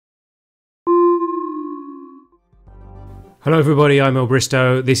Hello everybody, I'm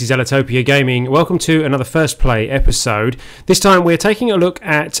ellbristow, this is Ellitopia Gaming. Welcome to another First Play episode. This time we're taking a look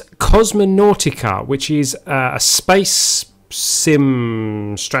at Cosmonautica, which is a space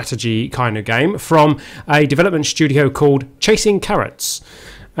sim strategy kind of game from a development studio called Chasing Carrots.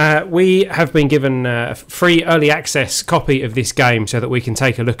 We have been given a free early access copy of this game so that we can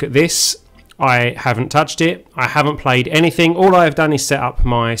take a look at this. I haven't touched it, I haven't played anything, all I have done is set up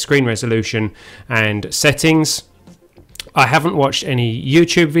my screen resolution and settings. I haven't watched any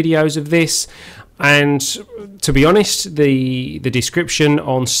YouTube videos of this, and to be honest, the description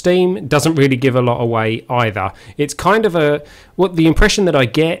on Steam doesn't really give a lot away either. It's kind of the impression that I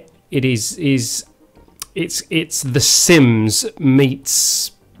get it's The Sims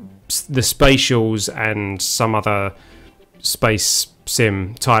meets the Spatials and some other space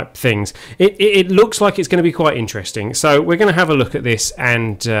sim type things. It looks like it's going to be quite interesting, so we're going to have a look at this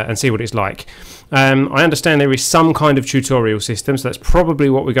and see what it's like. I understand there is some kind of tutorial system, so that's probably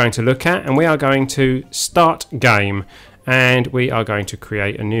what we're going to look at, and we are going to start game, and we are going to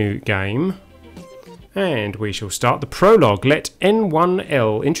create a new game, and we shall start the prologue. Let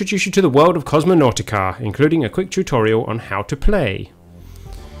N1L introduce you to the world of Cosmonautica, including a quick tutorial on how to play.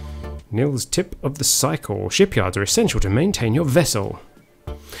 Nil's tip of the cycle. Shipyards are essential to maintain your vessel.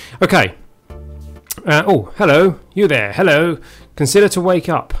 Okay. Oh, hello. You there. Hello. Consider to wake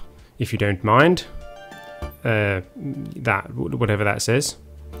up, if you don't mind. Whatever that says.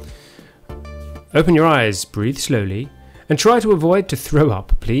 Open your eyes, breathe slowly, and try to avoid to throw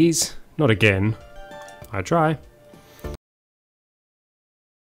up, please. Not again. I try.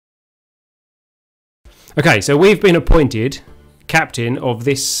 Okay, so we've been appointed captain of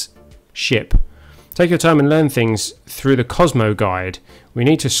this ship. Take your time and learn things through the Cosmo Guide. We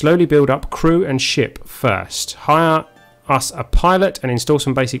need to slowly build up crew and ship first. Hire us a pilot and install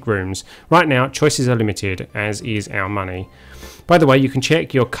some basic rooms. Right now, choices are limited, as is our money. By the way, you can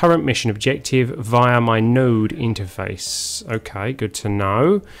check your current mission objective via my node interface. Okay, good to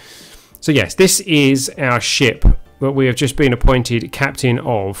know. So yes, this is our ship that we have just been appointed captain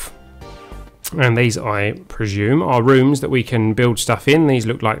of. And these, I presume, are rooms that we can build stuff in. These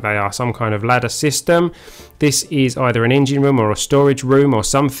look like they are some kind of ladder system. This is either an engine room or a storage room or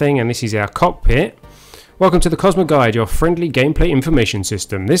something, and this is our cockpit. Welcome to the Cosmo Guide, your friendly gameplay information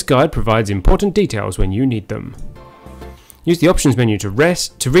system. This guide provides important details when you need them. Use the options menu to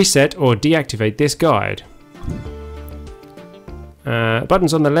reset or deactivate this guide.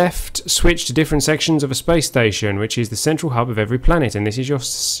 Buttons on the left switch to different sections of a space station, which is the central hub of every planet, and this is your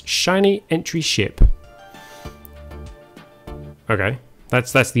shiny entry ship. Okay,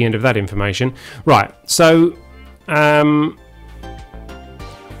 that's the end of that information. Right, so I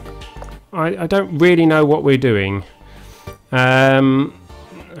don't really know what we're doing.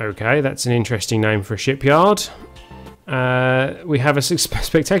 Okay, that's an interesting name for a shipyard. We have a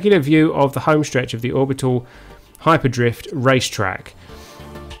spectacular view of the home stretch of the orbital hyperdrift racetrack.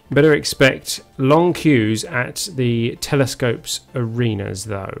 Better expect long queues at the telescope's arenas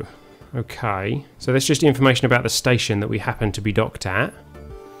though. Okay, so that's just information about the station that we happen to be docked at.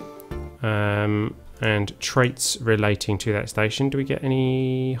 And traits relating to that station. Do we get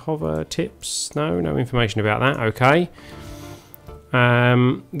any hover tips? No information about that. Okay.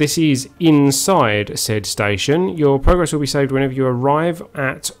 This is inside said station. Your progress will be saved whenever you arrive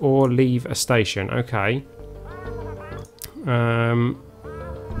at or leave a station. Okay.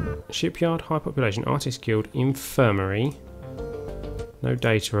 Shipyard, high population, artist guild, infirmary. No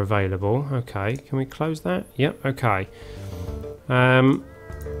data available. Okay, can we close that? Yep, okay.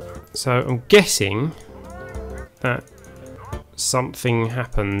 So I'm guessing that something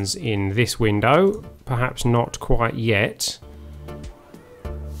happens in this window. Perhaps not quite yet.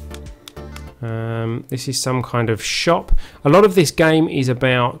 This is some kind of shop. A lot of this game is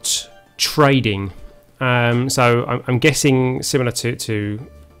about trading. So I'm guessing similar to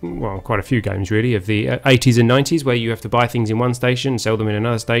well, quite a few games really of the 80s and 90s, where you have to buy things in one station, sell them in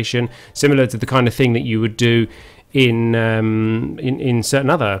another station, similar to the kind of thing that you would do in certain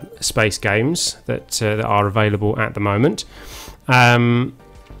other space games that are available at the moment.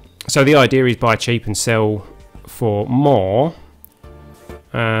 So the idea is buy cheap and sell for more.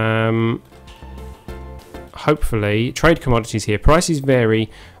 Hopefully, trade commodities here. Prices vary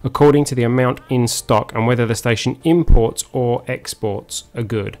according to the amount in stock and whether the station imports or exports a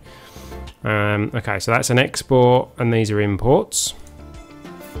good. Okay, so that's an export and these are imports.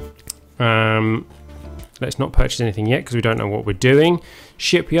 Let's not purchase anything yet because we don't know what we're doing.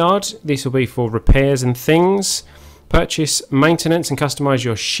 Shipyard, this will be for repairs and things. Purchase, maintenance and customise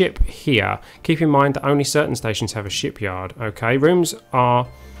your ship here. Keep in mind that only certain stations have a shipyard. Okay, rooms are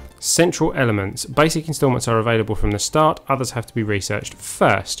Central elements. Basic installments are available from the start. Others have to be researched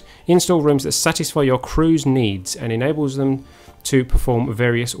first. Install rooms that satisfy your crew's needs and enables them to perform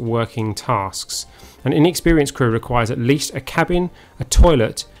various working tasks. An inexperienced crew requires at least a cabin, a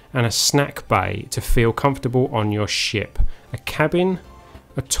toilet, and a snack bay to feel comfortable on your ship. A cabin,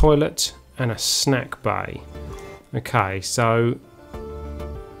 a toilet, and a snack bay. Okay, so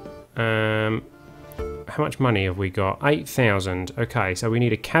how much money have we got? 8,000. Okay, so we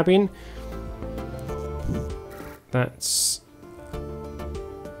need a cabin. That's...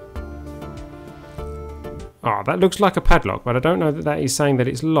 Oh, that looks like a padlock, but I don't know that that is saying that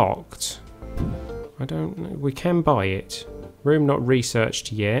it's locked. I don't know. We can buy it. Room not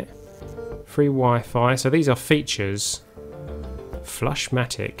researched yet. Free Wi-Fi. So these are features.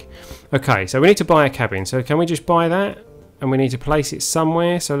 Flushmatic. Okay, so we need to buy a cabin. So can we just buy that? And we need to place it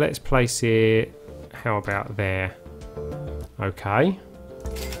somewhere. So let's place it... How about there? Okay.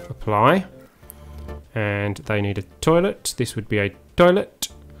 Apply. And they need a toilet. This would be a toilet.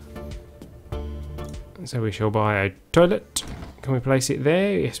 So we shall buy a toilet. Can we place it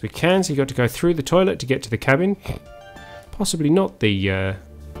there? Yes, we can. So you've got to go through the toilet to get to the cabin. Possibly not the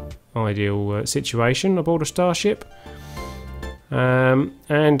ideal situation aboard a starship.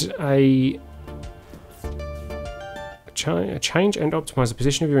 And a change and optimize the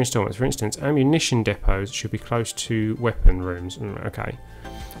position of your installments. For instance, ammunition depots should be close to weapon rooms. Okay.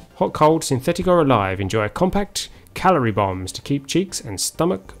 Hot, cold, synthetic or alive. Enjoy compact calorie bombs to keep cheeks and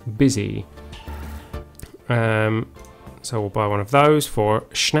stomach busy. So we'll buy one of those for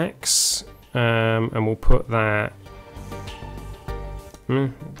snacks, and we'll put that.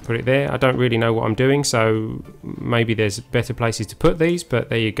 Put it there. I don't really know what I'm doing, so maybe there's better places to put these, but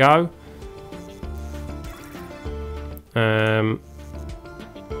there you go.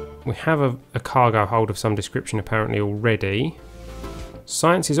 We have a cargo hold of some description apparently already.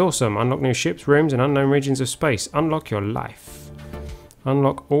 Science is awesome. Unlock new ships, rooms, and unknown regions of space. Unlock your life.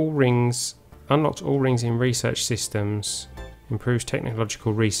 Unlock all rings. Unlocks all rings in research systems. Improves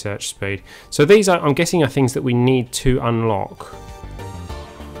technological research speed. So these are, I'm guessing, are things that we need to unlock.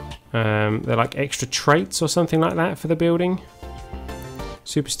 They're like extra traits or something like that for the building.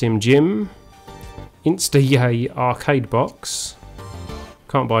 Super Stim Gym. Insta Yay arcade box.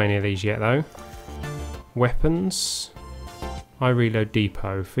 Can't buy any of these yet though. Weapons. I reload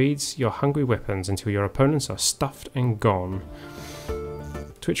depot. Feeds your hungry weapons until your opponents are stuffed and gone.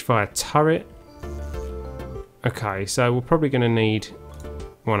 Twitchfire turret. Okay, so we're probably going to need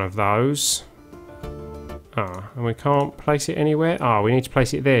one of those. And we can't place it anywhere. We need to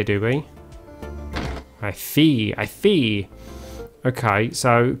place it there, do we? I see. Okay,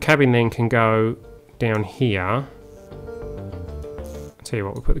 so cabin then can go down here. I'll tell you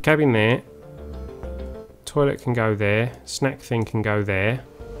what, we'll put the cabin there. Toilet can go there. Snack thing can go there.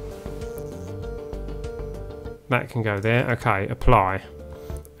 That can go there. Okay, apply.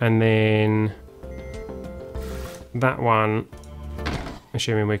 And then that one,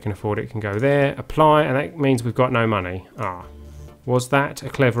 assuming we can afford it, can go there. Apply, and that means we've got no money. Was that a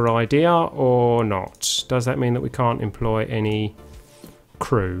clever idea or not? Does that mean that we can't employ any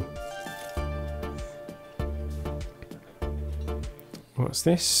crew? What's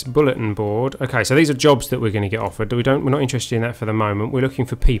this? Bulletin board. Okay, so these are jobs that we're going to get offered. We're not interested in that for the moment. We're looking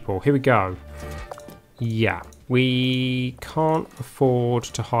for people. Here we go. Yeah, we can't afford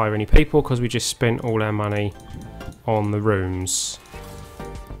to hire any people because we just spent all our money on the rooms.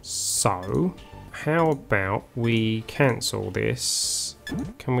 So, how about we cancel this?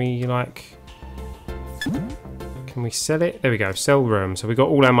 Can we can we sell it? There we go, sell room. So we got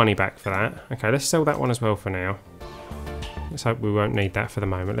all our money back for that. Okay, let's sell that one as well for now. Let's hope we won't need that for the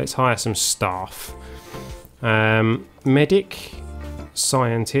moment. Let's hire some staff. Medic,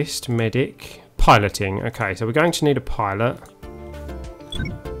 scientist, medic, piloting. Okay, so we're going to need a pilot.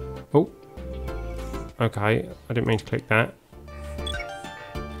 Oh, okay, I didn't mean to click that.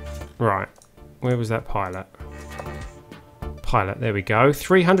 Right, where was that pilot? Pilot, there we go.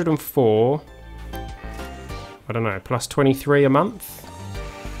 304. I don't know, plus 23 a month?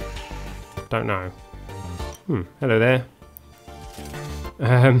 Don't know. Hello there.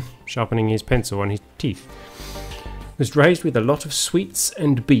 Sharpening his pencil on his teeth. Was raised with a lot of sweets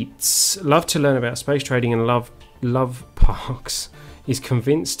and beets. Loved to learn about space trading and love parks. Is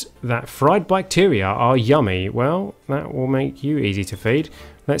convinced that fried bacteria are yummy. Well, that will make you easy to feed.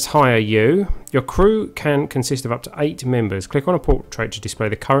 Let's hire you. Your crew can consist of up to 8 members. Click on a portrait to display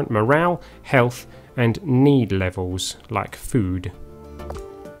the current morale, health, and need levels, like food.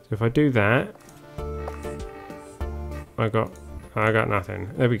 So if I do that, I got nothing.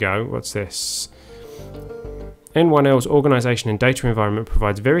 There we go. What's this? N1L's organisation and data environment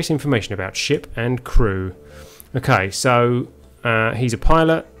provides various information about ship and crew. Okay, so he's a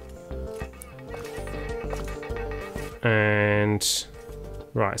pilot. And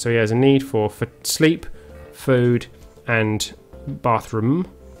right, so he has a need for sleep, food, and bathroom.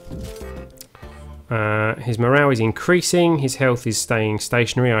 His morale is increasing. His health is staying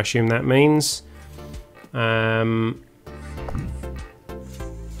stationary. I assume that means. Among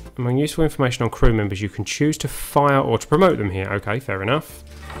useful information on crew members, you can choose to fire or to promote them here. Okay, fair enough.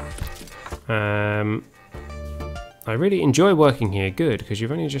 I really enjoy working here. Good, because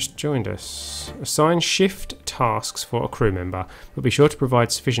you've only just joined us. Assign shift tasks for a crew member, but be sure to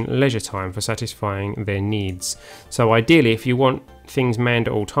provide sufficient leisure time for satisfying their needs. So ideally, if you want things manned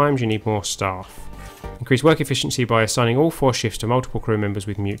at all times, you need more staff. Increase work efficiency by assigning all 4 shifts to multiple crew members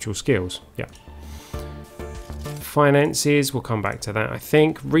with mutual skills. Yeah. Finances, we'll come back to that, I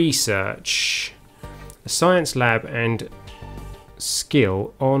think. Research. A science lab and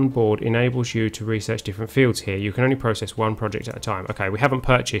skill on board enables you to research different fields here. You can only process 1 project at a time. Okay, we haven't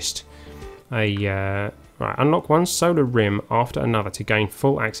purchased a... right, unlock 1 solar rim after another to gain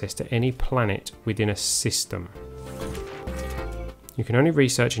full access to any planet within a system. You can only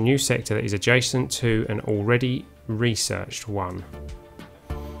research a new sector that is adjacent to an already researched one.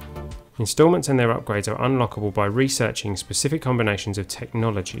 Installments and their upgrades are unlockable by researching specific combinations of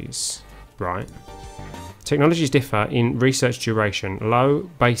technologies. Right. Technologies differ in research duration: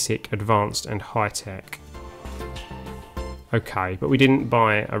 low, basic, advanced, and high-tech. Okay, but we didn't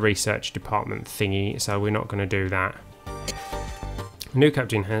buy a research department thingy, so we're not going to do that. A new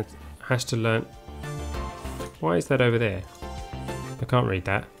captain has to learn... Why is that over there? I can't read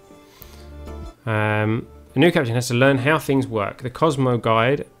that. A new captain has to learn how things work. The Cosmo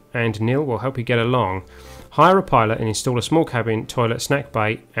Guide and Neil will help you get along. Hire a pilot and install a small cabin, toilet, snack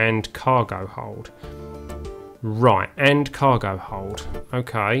bay, and cargo hold. Right, and cargo hold.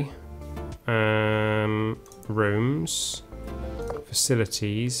 Okay. Rooms,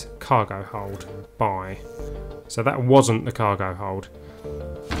 facilities, cargo hold. Buy. So that wasn't the cargo hold.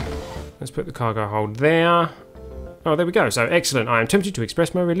 Let's put the cargo hold there. Oh, there we go. So, excellent. I am tempted to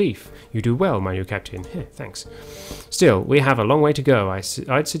express my relief. You do well, my new captain. Yeah, thanks. Still, we have a long way to go.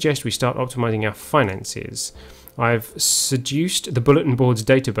 I'd suggest we start optimizing our finances. I've seduced the bulletin board's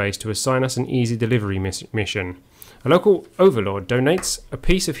database to assign us an easy delivery mission. A local overlord donates a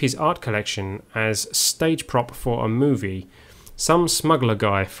piece of his art collection as stage prop for a movie. Some smuggler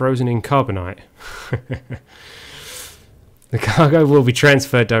guy frozen in carbonite. The cargo will be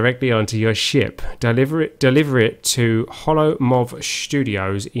transferred directly onto your ship. Deliver it to Holomov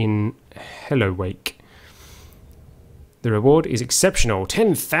Studios in Hellowake. The reward is exceptional.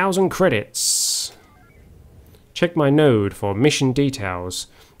 10,000 credits. Check my node for mission details.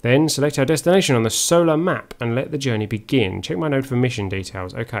 Then select our destination on the solar map and let the journey begin. Check my node for mission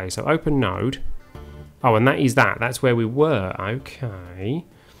details. Okay, so open node. Oh, and that is that. That's where we were. Okay.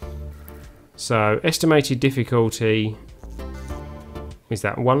 So, estimated difficulty... Is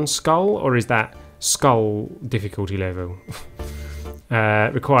that 1 skull, or is that skull difficulty level?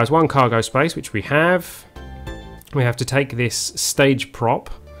 Requires 1 cargo space, which we have. We have to take this stage prop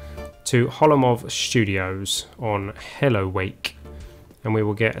to Holomov Studios on Hellowake, and we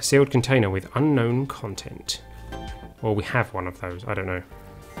will get a sealed container with unknown content. Or we have one of those, I don't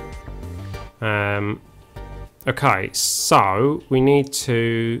know. Okay, so we need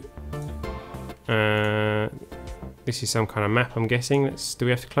to... this is some kind of map, I'm guessing. Do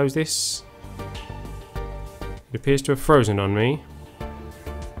we have to close this? It appears to have frozen on me.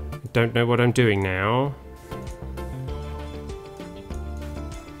 I don't know what I'm doing now.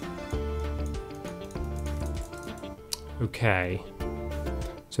 Okay.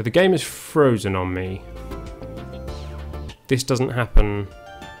 So the game is frozen on me. This doesn't happen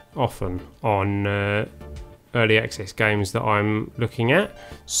often on early access games that I'm looking at,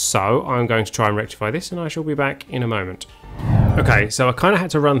 so I'm going to try and rectify this, and I shall be back in a moment. Okay, so I kind of had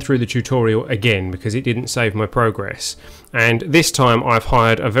to run through the tutorial again because it didn't save my progress, and this time I've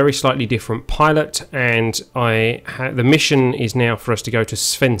hired a very slightly different pilot, and the mission is now for us to go to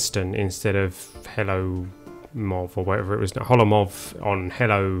Svensson instead of Holomov or whatever it was, Holomov on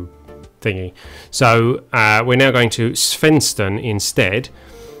Hello thingy. So we're now going to Svensson instead.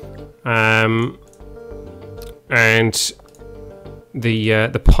 And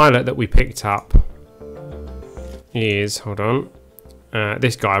the pilot that we picked up is, hold on,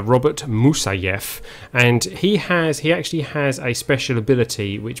 this guy, Robert Musayev, and he actually has a special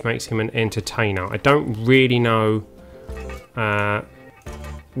ability which makes him an entertainer. I don't really know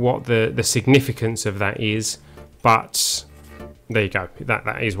what the significance of that is, but There you go.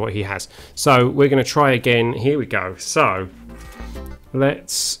 That is what he has. So we're going to try again. Here we go. So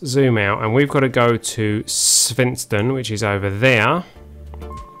let's zoom out, and we've got to go to Svensson, which is over there.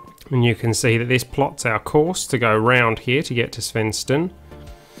 And you can see that this plots our course to go round here to get to Svensson.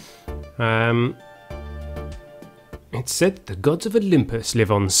 It said the gods of Olympus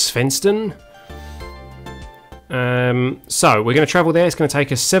live on Svensson. So we're going to travel there. It's going to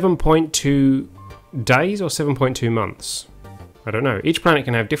take us 7.2 days or 7.2 months. I don't know. Each planet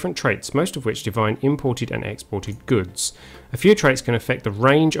can have different traits, most of which define imported and exported goods. A few traits can affect the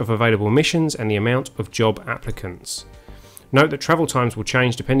range of available missions and the amount of job applicants. Note that travel times will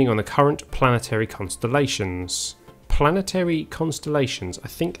change depending on the current planetary constellations. Planetary constellations? I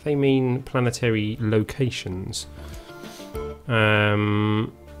think they mean planetary locations.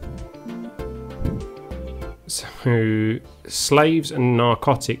 So, slaves and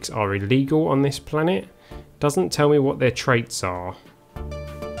narcotics are illegal on this planet. Doesn't tell me what their traits are.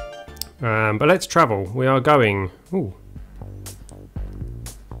 But let's travel. We are going. Ooh.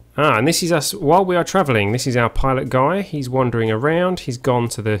 And this is us while we are travelling. This is our pilot guy. He's wandering around. He's gone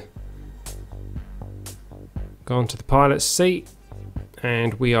to the pilot's seat,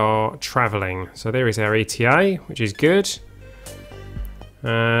 and we are travelling. So there is our ETA, which is good.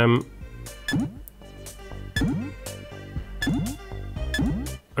 I'm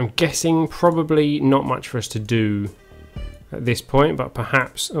guessing probably not much for us to do at this point, but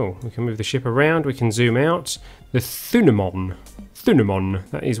perhaps... Oh, we can move the ship around. We can zoom out. The Thunamon.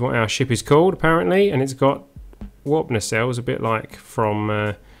 That is what our ship is called, apparently. And it's got warp nacelles, a bit like from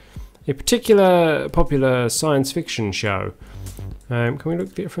a particular popular science fiction show. Can we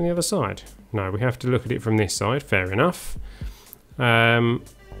look at it from the other side? No, we have to look at it from this side. Fair enough.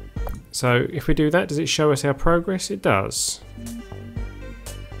 So if we do that, does it show us our progress? It does.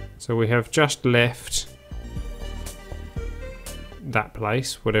 So we have just left that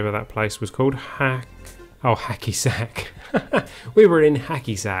place, whatever that place was called. Hacky Sack. We were in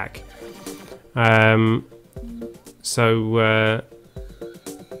Hacky Sack. So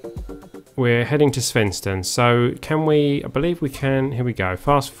we're heading to Svensson. So can we, I believe we can, here we go,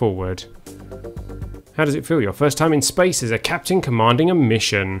 fast forward. How does it feel? Your first time in space as a captain commanding a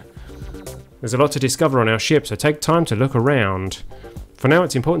mission. There's a lot to discover on our ship, so take time to look around. For now,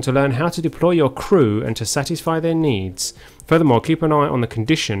 it's important to learn how to deploy your crew and to satisfy their needs. Furthermore, keep an eye on the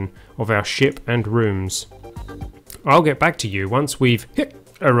condition of our ship and rooms. I'll get back to you once we've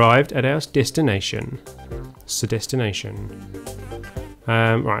arrived at our destination.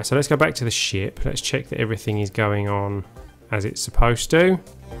 Right, so let's go back to the ship. Let's check that everything is going on as it's supposed to.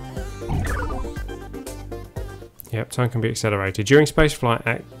 Yep, time can be accelerated. During spaceflight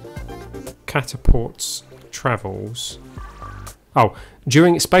at catapults travels... Oh,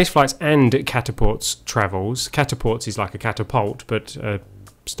 during spaceflights and catapults travels, catapults is like a catapult, but a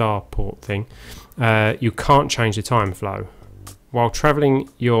starport thing, you can't change the time flow. While travelling,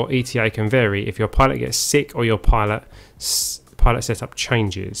 your ETA can vary if your pilot gets sick or your pilot setup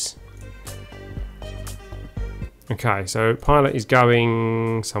changes. Okay, so pilot is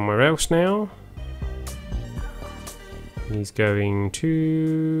going somewhere else now. He's going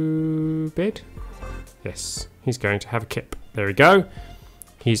to bed. Yes, he's going to have a kip. There we go.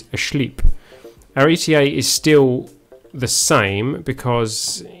 He's asleep. Our ETA is still the same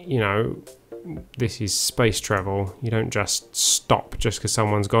because, you know, this is space travel. You don't just stop just because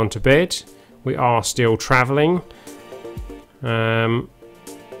someone's gone to bed. We are still travelling.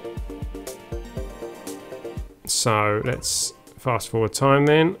 So let's fast forward time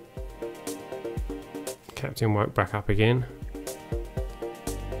then. Captain woke back up again.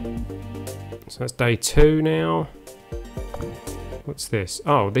 So that's day 2 now. What's this?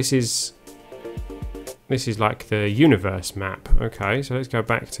 Oh, this is like the universe map. Okay, so let's go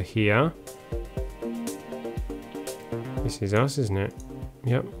back to here. This is us, isn't it?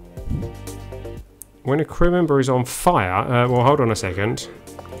 Yep. When a crew member is on fire... well, hold on a second.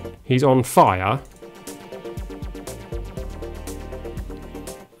 He's on fire.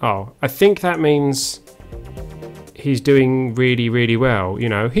 Oh, I think that means he's doing really, really well. You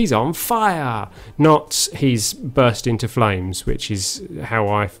know, he's on fire, not he's burst into flames, which is how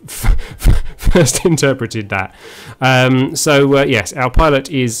I first interpreted that. Yes, our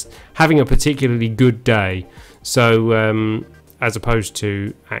pilot is having a particularly good day. So, as opposed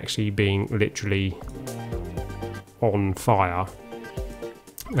to actually being literally on fire.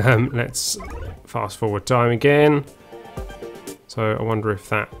 Let's fast forward time again. So I wonder if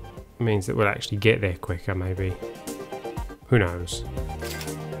that means that we'll actually get there quicker, maybe. Who knows?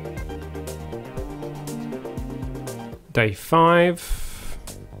 Day 5.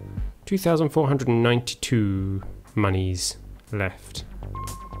 2,492 monies. left.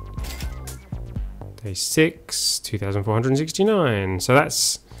 Day 6, 2,469. So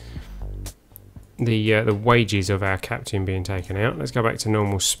that's the wages of our captain being taken out. Let's go back to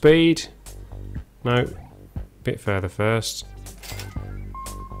normal speed. No, a bit further first.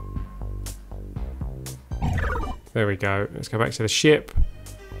 There we go. Let's go back to the ship.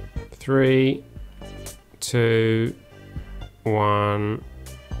 3, 2, 1,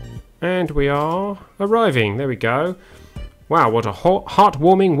 and we are arriving. There we go. Wow, what a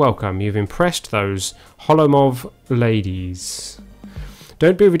heartwarming welcome. You've impressed those Holomov ladies.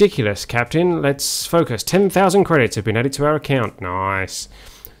 Don't be ridiculous, Captain. Let's focus. 10,000 credits have been added to our account. Nice.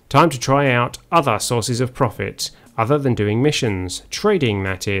 Time to try out other sources of profit, other than doing missions. Trading,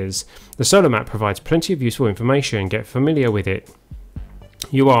 that is. The solar map provides plenty of useful information. Get familiar with it.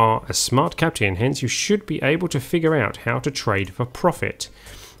 You are a smart captain, hence you should be able to figure out how to trade for profit.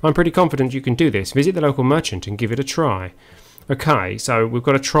 I'm pretty confident you can do this. Visit the local merchant and give it a try. Okay, so we've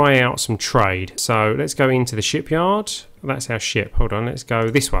got to try out some trade. So let's go into the shipyard. That's our ship. Hold on, let's go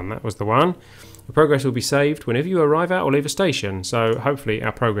this one. That was the one. The progress will be saved whenever you arrive at or leave a station. So hopefully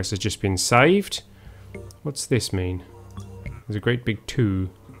our progress has just been saved. What's this mean? There's a great big 2.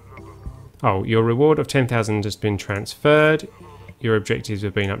 Oh, your reward of 10,000 has been transferred. Your objectives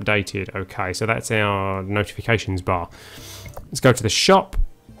have been updated. Okay, so that's our notifications bar. Let's go to the shop.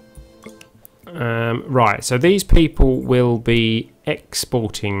 Right, so these people will be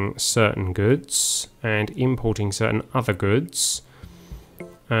exporting certain goods and importing certain other goods.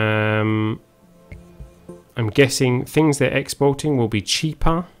 I'm guessing things they're exporting will be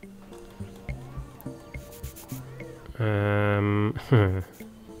cheaper.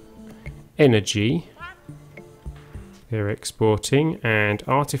 Energy they're exporting, and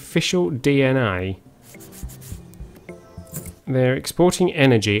artificial DNA. They're exporting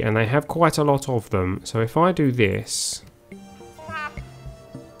energy and they have quite a lot of them. So if I do this,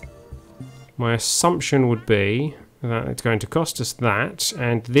 my assumption would be that it's going to cost us that,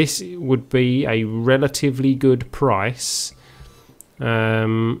 and this would be a relatively good price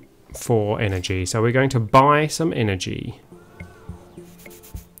for energy. So we're going to buy some energy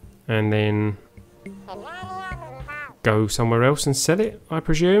and then go somewhere else and sell it, I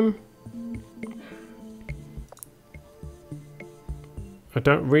presume.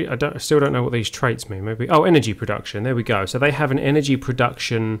 I still don't know what these traits mean. Maybe, oh, energy production. There we go. So they have an energy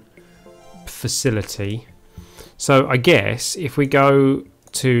production facility. So I guess if we go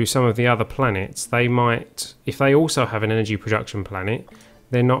to some of the other planets, they might, if they also have an energy production planet,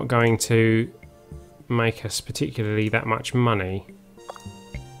 they're not going to make us particularly that much money.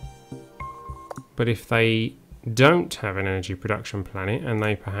 But if they don't have an energy production planet and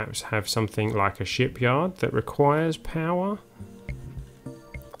they perhaps have something like a shipyard that requires power,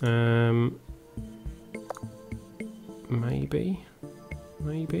 maybe.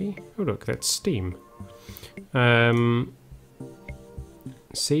 Oh look, that's steam.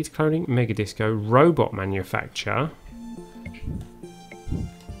 Seed cloning, mega disco, robot manufacture.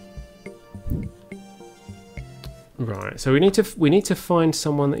 Right, so we need to find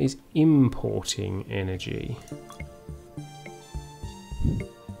someone that is importing energy.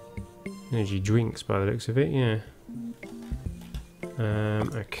 Energy drinks, by the looks of it, yeah.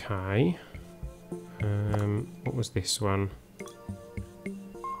 Okay. What was this one?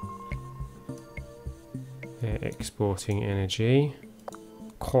 They're exporting energy.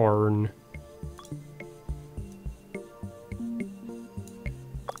 Corn.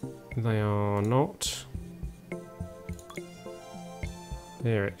 They are not.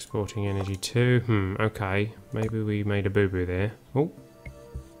 They're exporting energy too. Okay. Maybe we made a boo-boo there. Oh.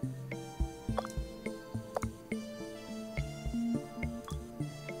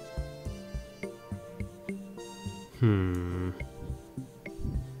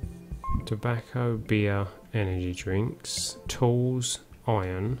 Tobacco, beer, energy drinks, tools,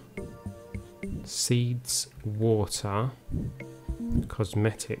 iron, seeds, water,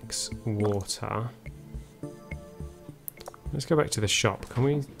 cosmetics, water. Let's go back to the shop. Can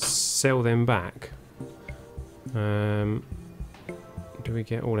we sell them back? Do we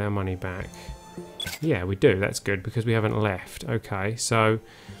get all our money back? Yeah, we do. That's good because we haven't left. Okay, so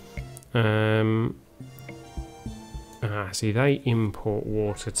see, they import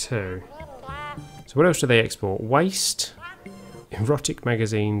water too. So what else do they export? Waste, erotic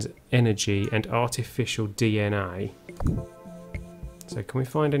magazines, energy, and artificial DNA. So can we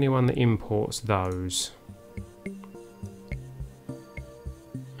find anyone that imports those?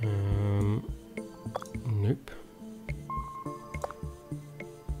 Nope.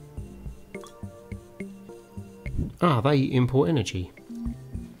 Ah, they import energy.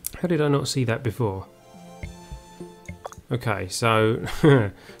 How did I not see that before? Okay, so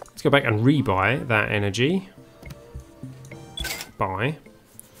let's go back and rebuy that energy. Buy.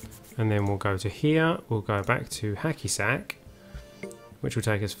 And then we'll go to here. We'll go back to Hacky Sack, which will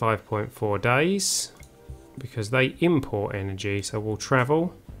take us 5.4 days because they import energy. So we'll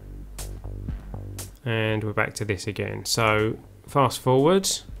travel. And we're back to this again. So fast forward.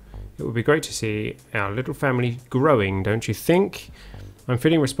 It would be great to see our little family growing, don't you think? I'm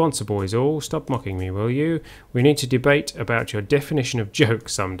feeling responsible is all. Stop mocking me, will you? We need to debate about your definition of joke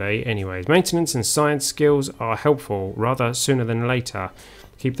someday. Anyways, maintenance and science skills are helpful, rather sooner than later.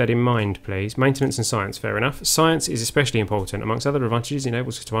 Keep that in mind, please. Maintenance and science, fair enough. Science is especially important. Amongst other advantages, it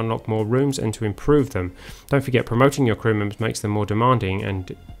enables us to unlock more rooms and to improve them. Don't forget, promoting your crew members makes them more demanding,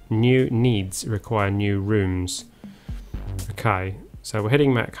 and new needs require new rooms. Okay, so we're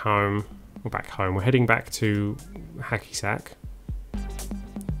heading back home. Or back home. We're heading back to Hacky Sack.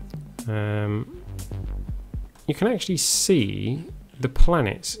 You can actually see the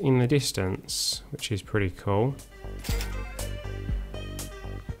planets in the distance, which is pretty cool.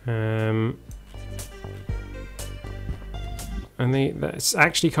 And that's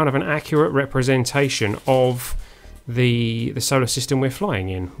actually kind of an accurate representation of the solar system we're flying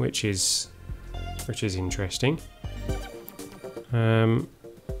in, which is interesting.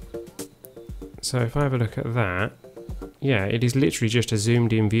 So if I have a look at that, yeah, it is literally just a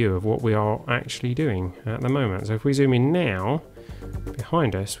zoomed in view of what we are actually doing at the moment. So if we zoom in now,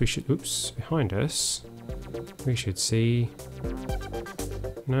 behind us we should, behind us we should see,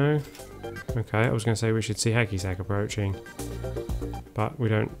 no? Okay, I was going to say we should see Hacky Sack approaching, but we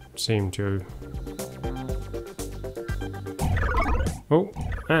don't seem to. Oh,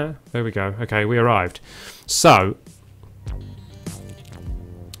 there we go. Okay, we arrived. So,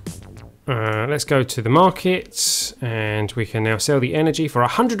 let's go to the market, and we can now sell the energy for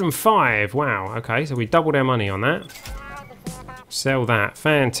 105. Wow, okay, so we doubled our money on that. Sell that,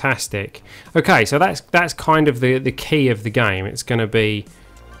 fantastic. Okay, so that's kind of the key of the game. It's going to be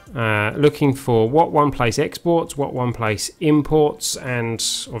looking for what one place exports, what one place imports, and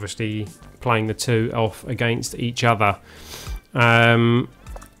obviously playing the two off against each other. And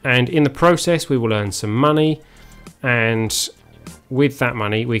in the process, we will earn some money, and with that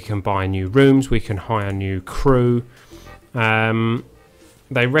money, we can buy new rooms, we can hire new crew. They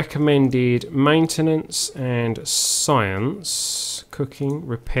recommended maintenance and science, cooking,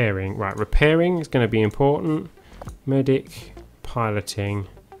 repairing. Right, repairing is going to be important. Medic, piloting,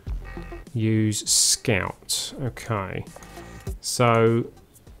 use scout. Okay, so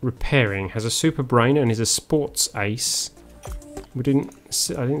repairing has a super brain and is a sports ace. I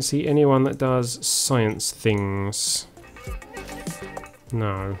didn't see anyone that does science things.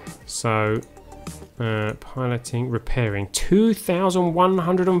 No, so piloting, repairing,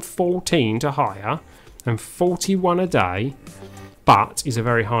 2,114 to hire and 41 a day, but is a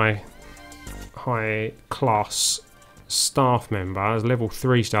very high class staff member, as level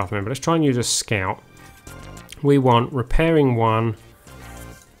 3 staff member. Let's try and use a scout. We want repairing 1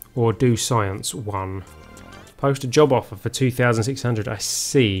 or do science 1. Post a job offer for 2,600. I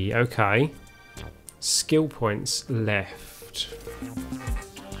see. Okay. Skill points left.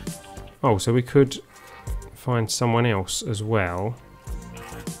 Oh, so we could find someone else as well.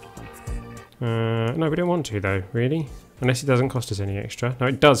 No, we don't want to though, really. Unless it doesn't cost us any extra. No,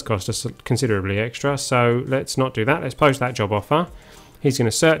 it does cost us considerably extra, so let's not do that. Let's post that job offer. He's going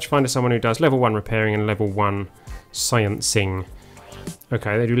to search, find us someone who does level 1 repairing and level 1 sciencing.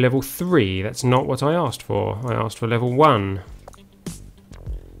 Okay, they do level 3. That's not what I asked for. I asked for level 1.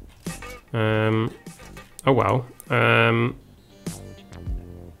 Oh well.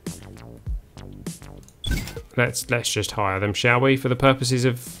 Let's just hire them, shall we? For the purposes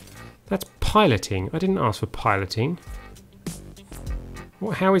of... That's piloting. I didn't ask for piloting.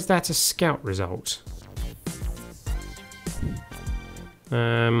 How is that a scout result?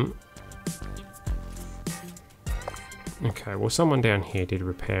 Okay, well someone down here did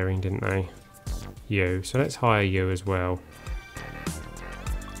repairing, didn't they? You. So let's hire you as well.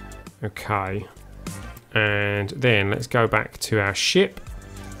 Okay. And then let's go back to our ship.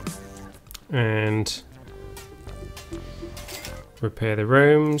 And repair the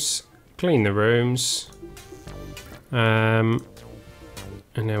rooms. Clean the rooms. And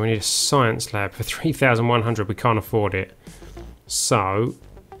now we need a science lab for 3,100. We can't afford it. So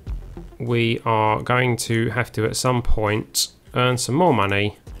we are going to have to at some point earn some more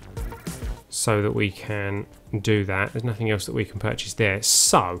money so that we can do that. There's nothing else that we can purchase there.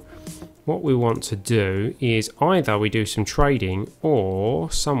 So what we want to do is either we do some trading,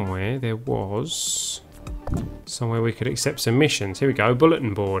 or somewhere we could accept some missions. Here we go,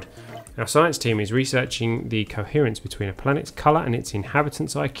 bulletin board. Our science team is researching the coherence between a planet's colour and its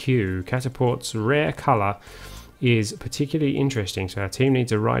inhabitants' IQ. Cataport's rare colour is particularly interesting, so our team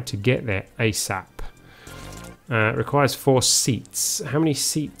needs a ride to get there ASAP. Requires 4 seats. How many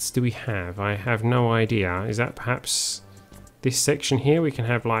seats do we have? I have no idea. Is that perhaps this section here? We can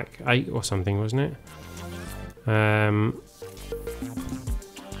have like 8 or something, wasn't it?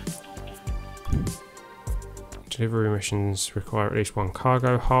 Delivery missions require at least 1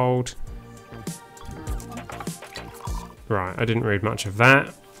 cargo hold. Right, I didn't read much of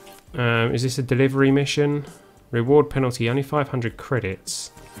that. Is this a delivery mission? Reward penalty, only 500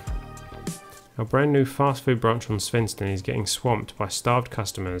 credits. Our brand new fast food branch on Svensson is getting swamped by starved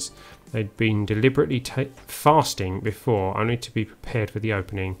customers. They'd been deliberately fasting before, only to be prepared for the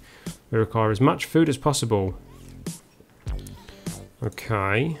opening. We require as much food as possible.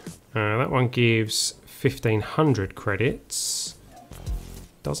 Okay, that one gives 1500 credits.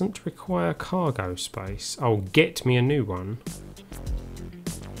 Doesn't require cargo space. Oh, get me a new one.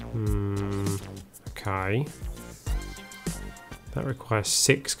 Okay. That requires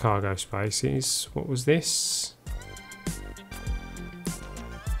 6 cargo spaces. What was this?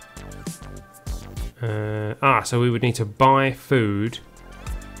 So we would need to buy food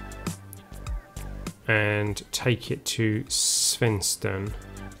and take it to Svensson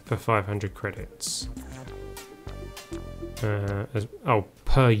for 500 credits.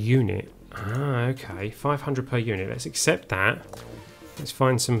 Per unit. Okay, 500 per unit. Let's accept that. Let's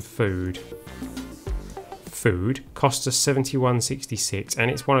find some food. Food costs us 71.66, and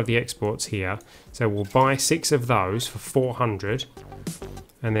it's one of the exports here. So we'll buy 6 of those for 400,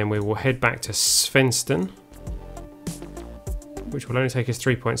 and then we will head back to Svensson, which will only take us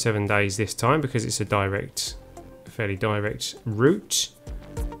 3.7 days this time because it's a fairly direct route.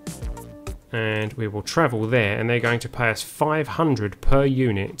 And we will travel there, and they're going to pay us 500 per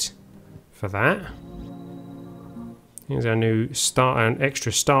unit for that. Here's our new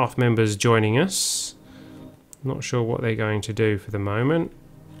extra staff members joining us. Not sure what they're going to do for the moment.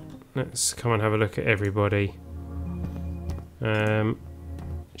 Let's come and have a look at everybody.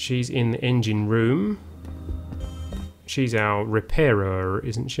 She's in the engine room. She's our repairer,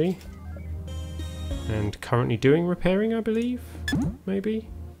 isn't she? And currently doing repairing, I believe? Maybe?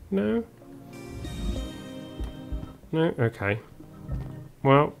 No? No? Okay.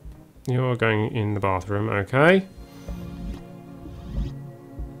 Well, you're going in the bathroom, okay.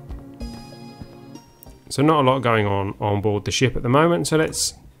 So not a lot going on board the ship at the moment, so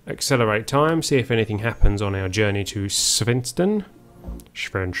let's accelerate time, see if anything happens on our journey to Svensson.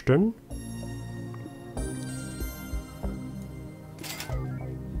 Svensson.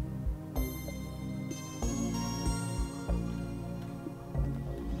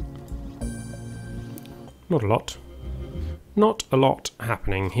 Not a lot. Not a lot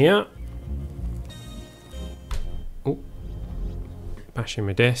happening here. Oh, bashing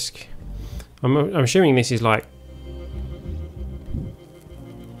my desk. I'm assuming this is like,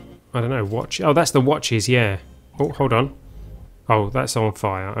 I don't know, watch. Oh, that's the watches, yeah. Oh, hold on. Oh, that's on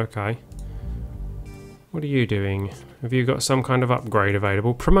fire. Okay. What are you doing? Have you got some kind of upgrade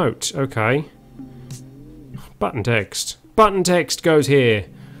available? Promote. Okay. Button text. Button text goes here.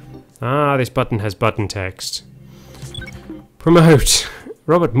 Ah, this button has button text. Promote.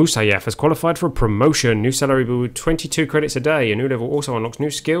 Robert Musayev has qualified for a promotion. New salary will be 22 credits a day. A new level also unlocks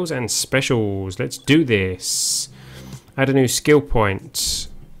new skills and specials. Let's do this. Add a new skill point.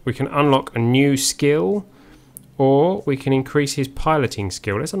 We can unlock a new skill, or we can increase his piloting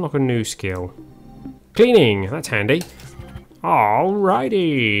skill. Let's unlock a new skill. Cleaning. That's handy.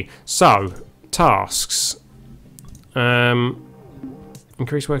 Alrighty. So, tasks.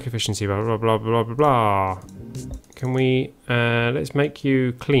 Increase work efficiency, blah, blah, blah, blah, blah, blah. Can we, let's make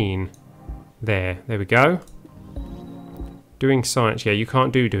you clean. There we go. Doing science, yeah, you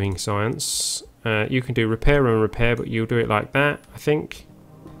can't do doing science. You can do repair and repair, but you'll do it like that, I think.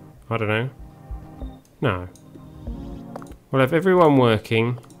 I don't know. No. We'll have everyone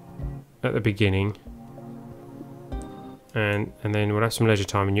working at the beginning. And then we'll have some leisure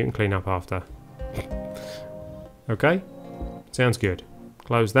time and you can clean up after. Okay? Sounds good.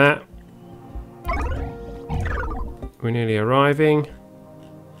 Close that. We're nearly arriving.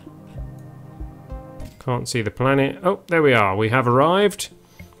 Can't see the planet. Oh, there we are. We have arrived.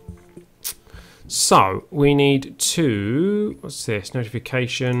 So, we need to... What's this?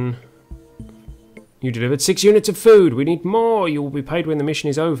 Notification. You delivered 6 units of food. We need more. You will be paid when the mission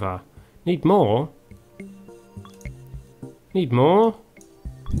is over. Need more? Need more?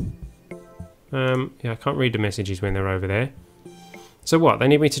 Yeah, I can't read the messages when they're over there. So what? They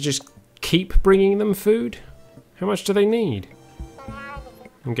need me to just keep bringing them food? How much do they need?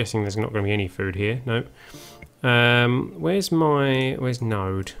 I'm guessing there's not going to be any food here. Nope. Where's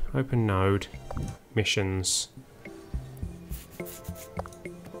node? Open node. Missions.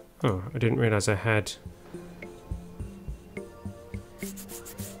 Oh, I didn't realise I had...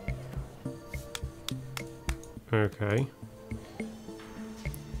 Okay.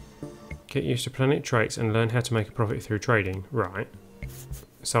 Get used to planet traits and learn how to make a profit through trading. Right.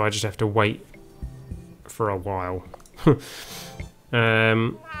 So I just have to wait for a while.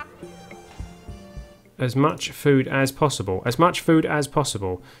 As much food as possible. As much food as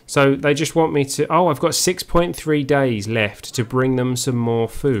possible. So they just want me to... Oh, I've got 6.3 days left to bring them some more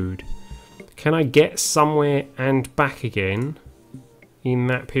food. Can I get somewhere and back again in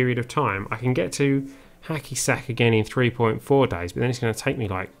that period of time? I can get to Hacky Sack again in 3.4 days, but then it's going to take me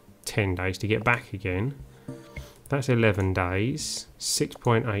like 10 days to get back again. That's 11 days.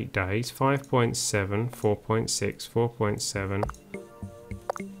 6.8 days. 5.7, 4.6, 4.7...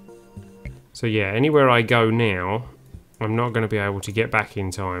 So yeah, anywhere I go now, I'm not going to be able to get back in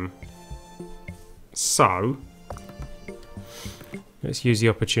time. So, let's use the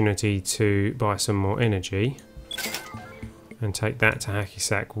opportunity to buy some more energy. And take that to Hacky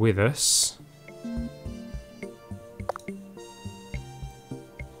Sack with us.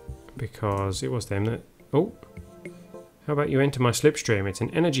 Because it was them that... Oh! How about you enter my slipstream? It's an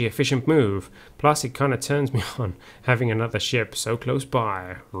energy efficient move. Plus it kind of turns me on having another ship so close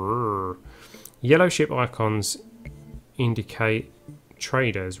by. Rrr. Yellow ship icons indicate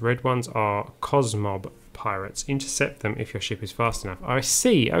traders. Red ones are Cosmob pirates. Intercept them if your ship is fast enough. I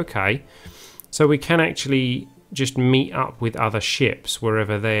see, okay. So we can actually just meet up with other ships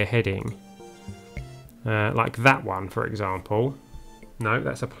wherever they're heading. Like that one, for example. No,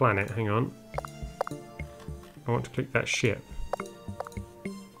 that's a planet. Hang on. I want to click that ship.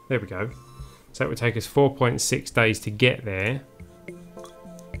 There we go. So it would take us 4.6 days to get there.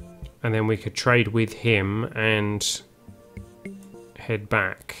 And then we could trade with him and head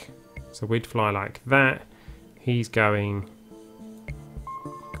back. So we'd fly like that. He's going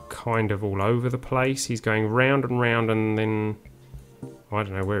kind of all over the place. He's going round and round and then... I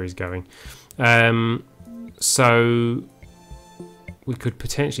don't know where he's going. So we could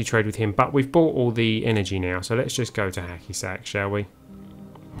potentially trade with him, but we've bought all the energy now. So let's just go to Hacky Sack, shall we?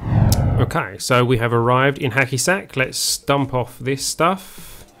 Okay, so we have arrived in Hacky Sack. Let's dump off this stuff.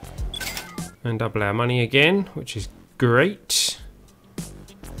 And double our money again, which is great.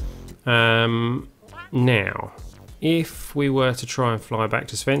 Now, if we were to try and fly back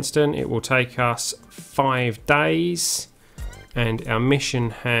to Svensson, it will take us 5 days. And our mission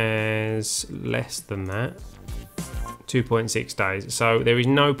has less than that. 2.6 days. So there is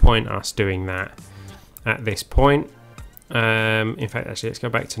no point us doing that at this point. In fact, actually, let's go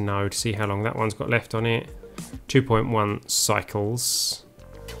back to node, see how long that one's got left on it. 2.1 cycles.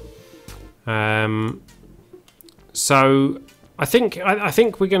 So I think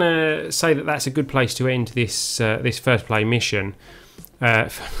we're gonna say that that's a good place to end this this first play mission,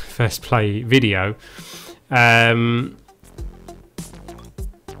 first play video.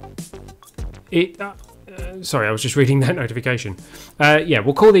 Sorry, I was just reading that notification. Yeah,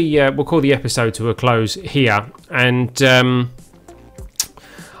 we'll call the episode to a close here, and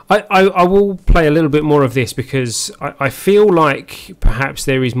I will play a little bit more of this because I feel like perhaps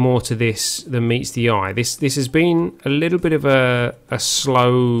there is more to this than meets the eye. This has been a little bit of a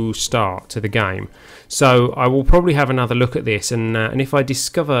slow start to the game. So I will probably have another look at this, and if I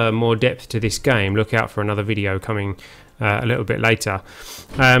discover more depth to this game, look out for another video coming a little bit later.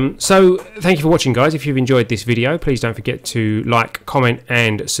 So thank you for watching, guys. If you've enjoyed this video, please don't forget to like, comment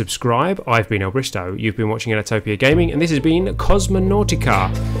and subscribe. I've been Ellbristow, you've been watching Ellitopia Gaming, and this has been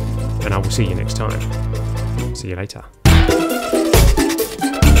Cosmonautica, and I will see you next time. See you later.